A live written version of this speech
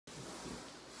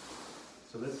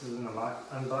So this is an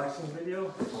unboxing video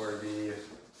for the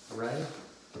Wren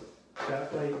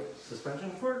Fatboy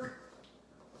suspension fork.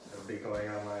 It'll be going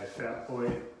on my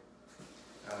Fatboy.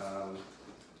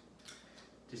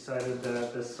 Decided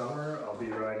that this summer I'll be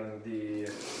riding the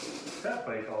fat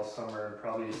bike all summer and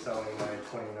probably selling my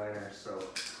 29er. So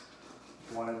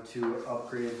wanted to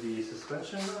upgrade the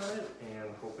suspension on it and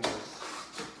hoping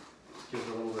this gives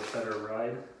a little bit better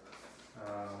ride.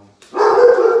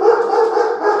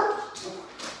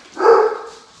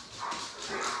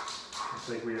 Looks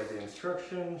like we have the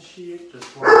instruction sheet, just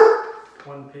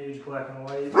one page, black and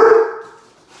white.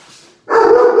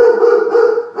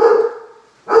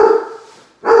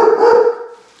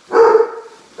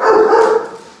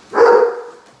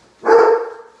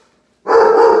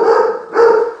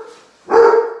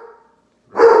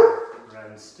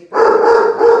 Wren sticker.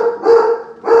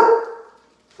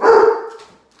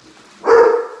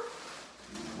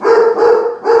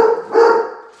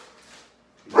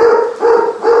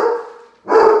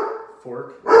 Fork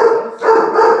itself.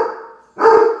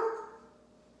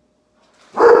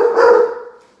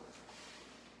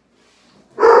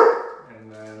 And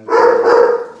then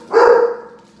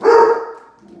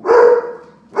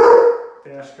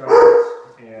dash guards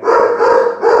and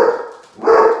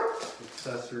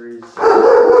accessories.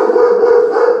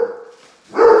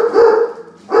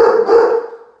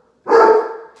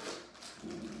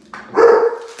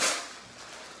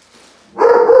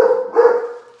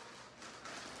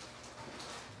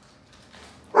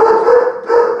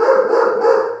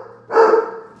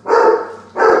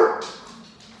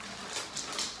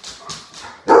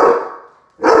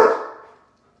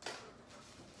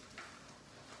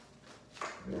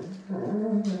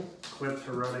 Clip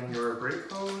for running your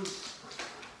brake hose,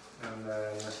 and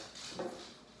then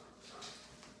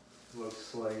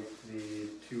looks like the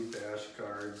two bash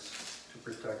guards to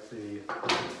protect the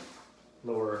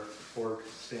lower fork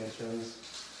stanchions.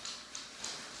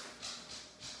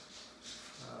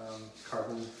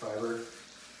 Carbon fiber.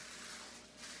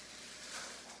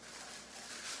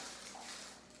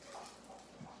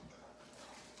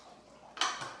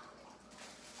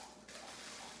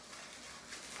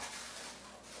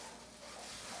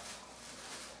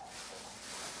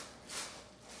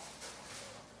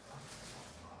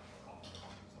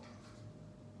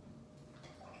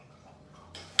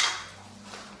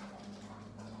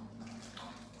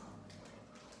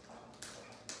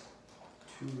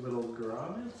 Two little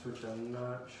grommets, which I'm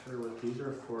not sure what these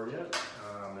are for yet,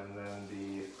 and then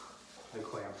the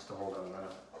clamps to hold on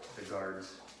the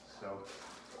guards. So,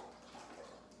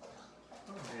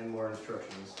 and more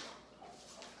instructions.